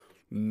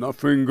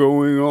Nothing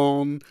going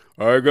on.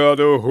 I got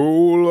a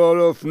whole lot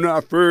of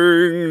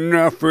nothing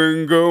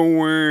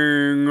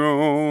going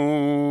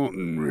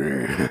on.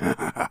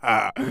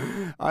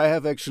 I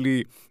have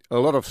actually a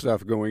lot of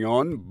stuff going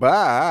on,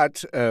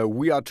 but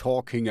we are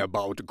talking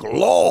about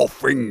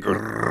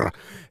Clawfinger.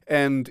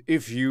 And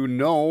if you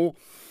know,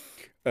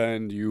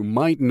 and you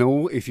might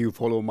know if you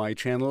follow my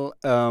channel,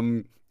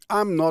 I'm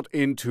not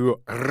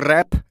into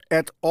rap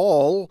at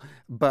all,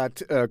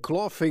 but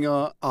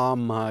Clawfinger are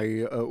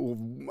my,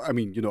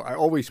 I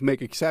always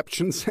make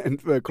exceptions, and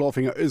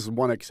Clawfinger is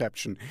one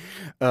exception.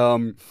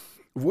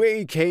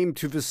 They came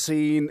to the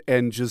scene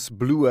and just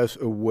blew us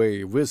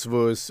away. This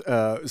was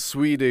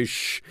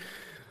Swedish.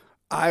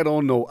 I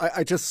don't know.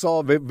 I just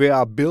saw they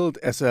are built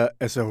as a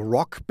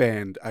rock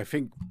band. I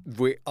think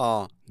they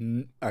are.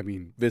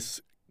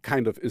 This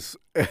kind of is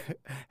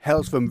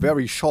held them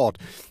very short.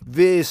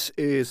 This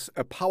is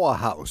a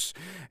powerhouse,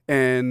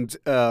 and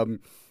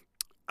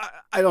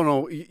I don't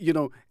know.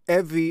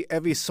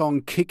 Every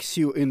song kicks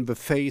you in the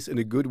face in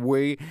a good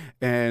way,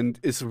 and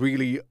is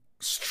really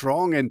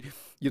strong. And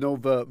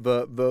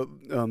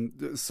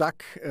the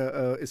Zach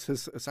is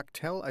his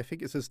Zachtel, I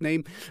think is his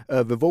name.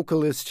 The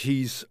vocalist,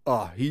 he's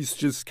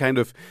just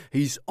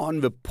he's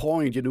on the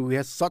point. He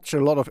has such a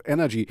lot of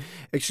energy.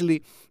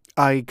 Actually,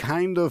 I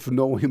kind of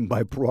know him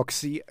by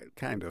proxy,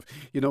 kind of.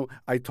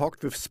 I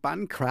talked with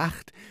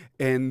Spankracht,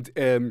 and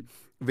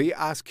they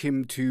asked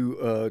him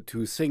to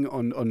sing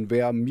on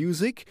their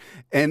music,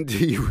 and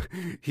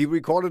he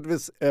recorded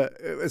this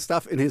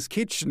stuff in his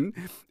kitchen,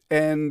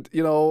 and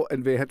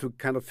and they had to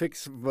kind of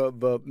fix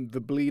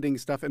the bleeding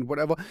stuff and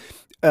whatever.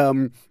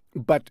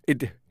 But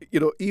it,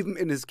 even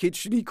in his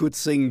kitchen, he could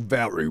sing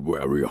very,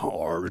 very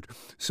hard.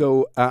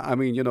 So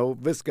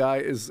this guy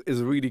is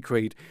really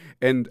great,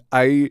 and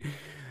I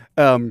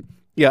of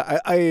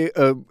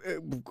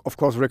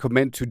course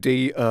recommend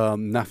today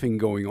Nothing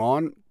Going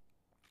On,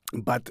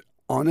 but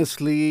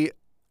honestly,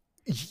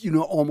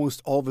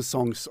 almost all the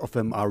songs of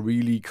them are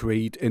really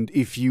great. And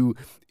if you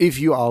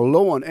are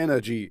low on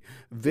energy,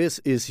 this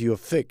is your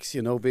fix.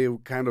 They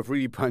kind of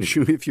really punch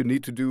you if you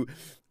need to do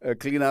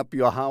clean up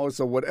your house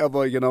or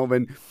whatever.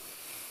 When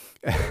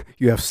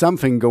you have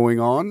something going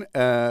on,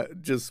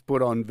 just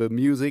put on the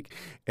music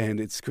and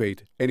it's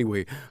great.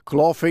 Anyway,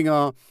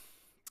 Clawfinger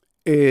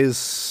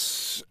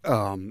is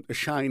a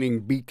shining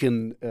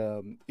beacon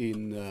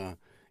in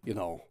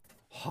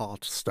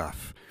hard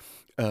stuff.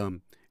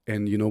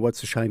 And you know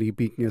what's a shiny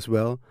beacon as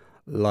well?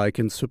 Like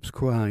and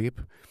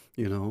subscribe,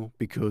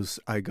 because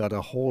I got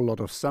a whole lot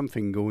of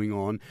something going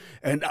on,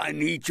 and I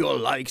need your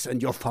likes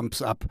and your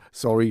thumbs up.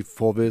 Sorry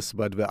for this,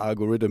 but the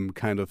algorithm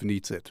kind of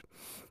needs it.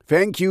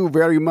 Thank you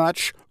very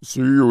much.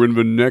 See you in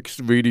the next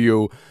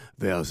video.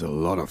 There's a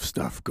lot of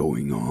stuff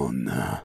going on.